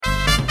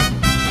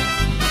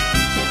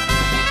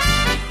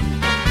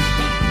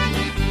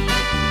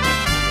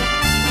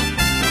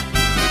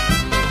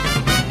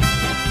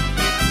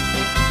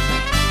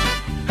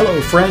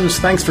friends.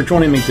 Thanks for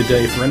joining me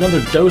today for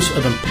another dose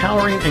of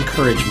empowering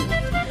encouragement.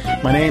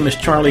 My name is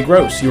Charlie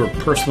Gross, your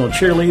personal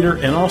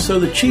cheerleader and also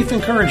the Chief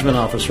Encouragement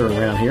Officer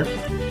around here.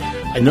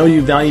 I know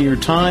you value your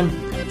time,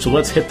 so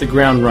let's hit the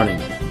ground running.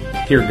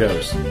 Here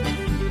goes.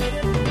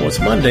 Well, it's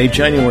Monday,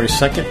 January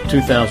 2nd,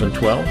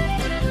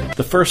 2012,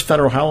 the first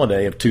federal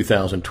holiday of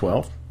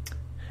 2012.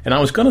 And I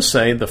was going to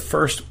say the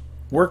first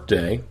work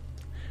day,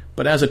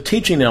 but as a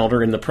teaching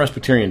elder in the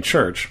Presbyterian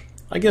Church,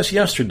 I guess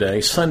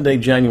yesterday, Sunday,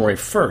 January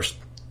 1st,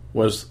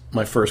 was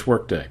my first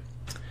work day.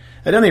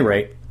 At any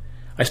rate,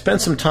 I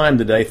spent some time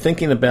today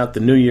thinking about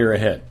the new year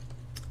ahead.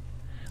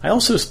 I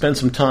also spent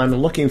some time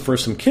looking for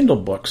some Kindle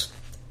books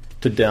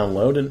to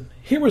download, and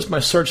here was my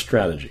search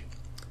strategy.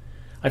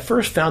 I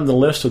first found the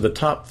list of the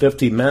top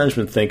 50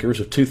 management thinkers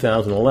of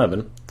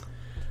 2011.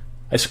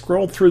 I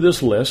scrolled through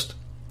this list,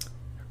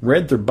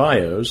 read their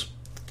bios,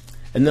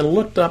 and then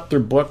looked up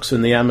their books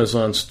in the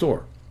Amazon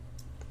store.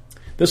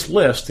 This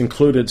list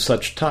included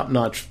such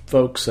top-notch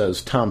folks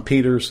as Tom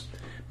Peters,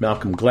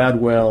 Malcolm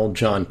Gladwell,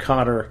 John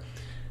Kotter,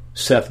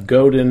 Seth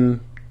Godin,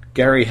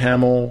 Gary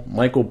Hamel,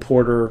 Michael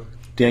Porter,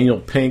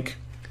 Daniel Pink,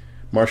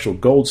 Marshall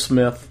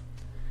Goldsmith,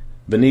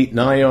 Vineet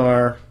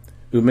Nayar,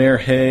 Umair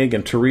Hague,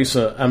 and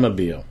Teresa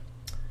Amabile.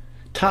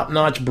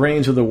 Top-notch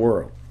brains of the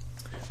world,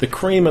 the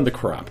cream of the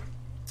crop.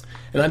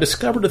 And I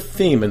discovered a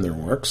theme in their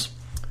works,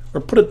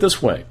 or put it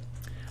this way,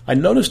 I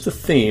noticed a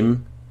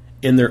theme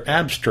in their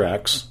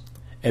abstracts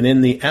and in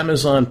the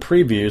Amazon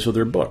previews of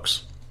their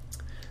books.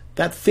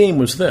 That theme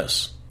was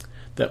this: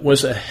 that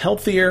was a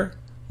healthier,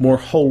 more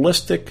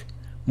holistic,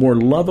 more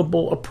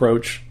lovable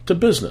approach to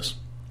business.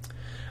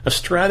 A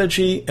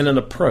strategy and an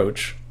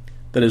approach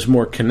that is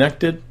more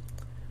connected,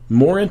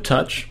 more in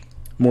touch,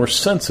 more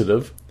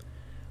sensitive,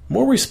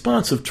 more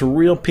responsive to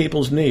real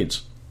people's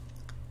needs.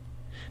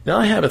 Now,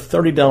 I have a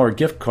 $30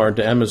 gift card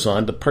to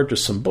Amazon to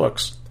purchase some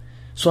books,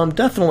 so I'm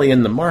definitely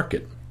in the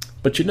market.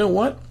 But you know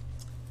what?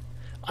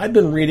 I've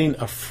been reading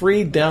a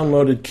free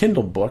downloaded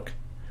Kindle book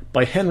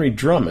by Henry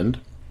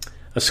Drummond,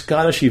 a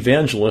Scottish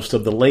evangelist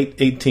of the late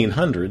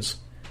 1800s,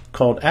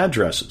 called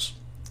Addresses.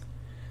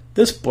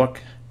 This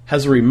book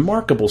has a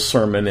remarkable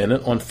sermon in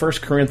it on 1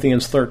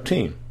 Corinthians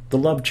 13, the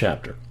love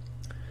chapter.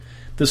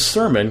 This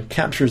sermon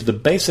captures the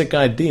basic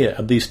idea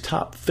of these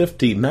top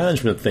 50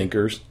 management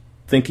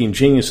thinking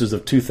geniuses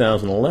of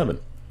 2011.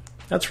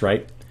 That's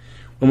right.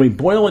 When we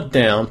boil it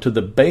down to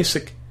the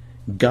basic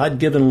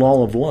God-given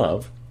law of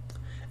love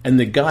and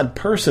the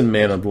God-person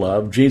man of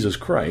love, Jesus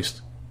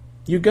Christ,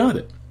 you got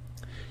it.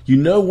 You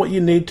know what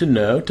you need to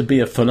know to be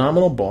a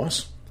phenomenal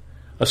boss,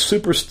 a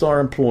superstar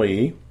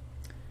employee,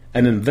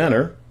 an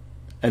inventor,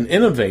 an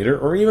innovator,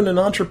 or even an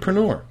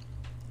entrepreneur.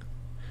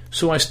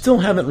 So I still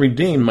haven't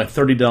redeemed my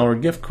 $30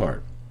 gift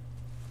card.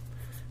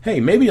 Hey,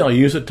 maybe I'll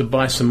use it to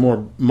buy some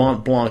more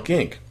Mont Blanc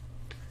ink.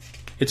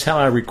 It's how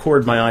I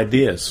record my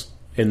ideas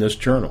in this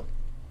journal.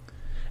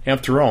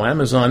 After all,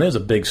 Amazon is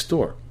a big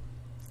store.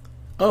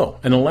 Oh,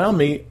 and allow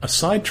me a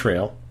side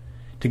trail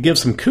to give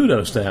some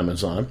kudos to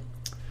Amazon.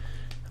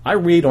 I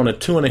read on a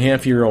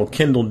 2.5-year-old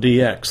Kindle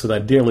DX that I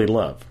dearly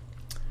love.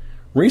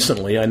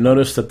 Recently, I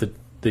noticed that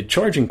the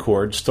charging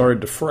cord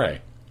started to fray.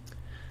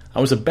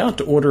 I was about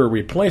to order a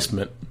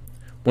replacement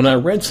when I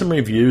read some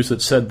reviews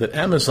that said that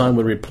Amazon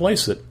would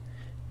replace it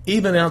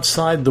even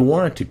outside the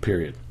warranty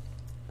period.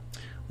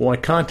 Well, I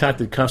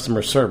contacted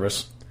customer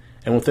service,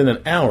 and within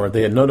an hour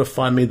they had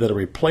notified me that a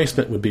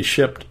replacement would be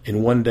shipped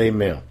in one-day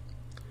mail.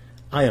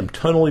 I am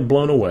totally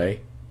blown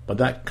away by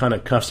that kind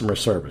of customer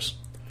service.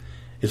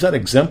 Is that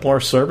exemplar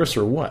service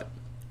or what?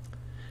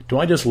 Do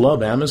I just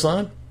love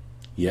Amazon?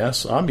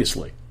 Yes,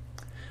 obviously.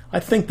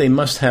 I think they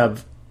must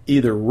have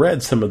either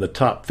read some of the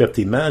top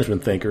 50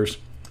 management thinkers,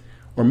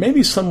 or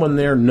maybe someone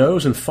there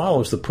knows and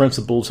follows the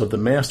principles of the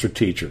master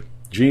teacher,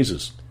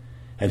 Jesus,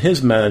 and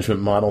his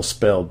management model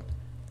spelled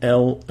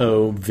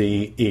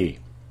L-O-V-E.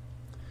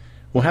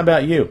 Well, how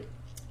about you?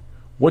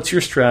 What's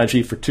your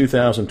strategy for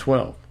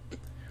 2012?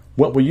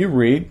 What will you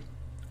read?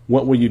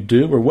 What will you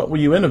do? Or what will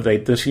you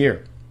innovate this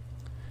year?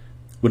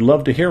 Would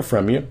love to hear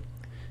from you.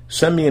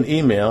 Send me an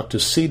email to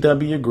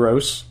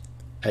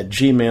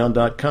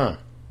cwgross@gmail.com.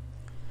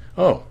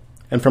 Oh,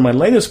 and for my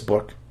latest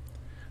book,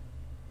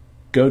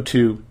 go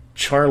to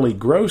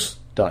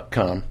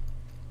charliegross.com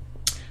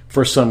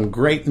for some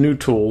great new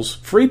tools,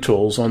 free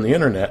tools on the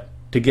internet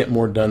to get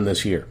more done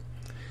this year.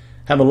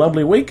 Have a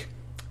lovely week.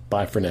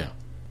 Bye for now.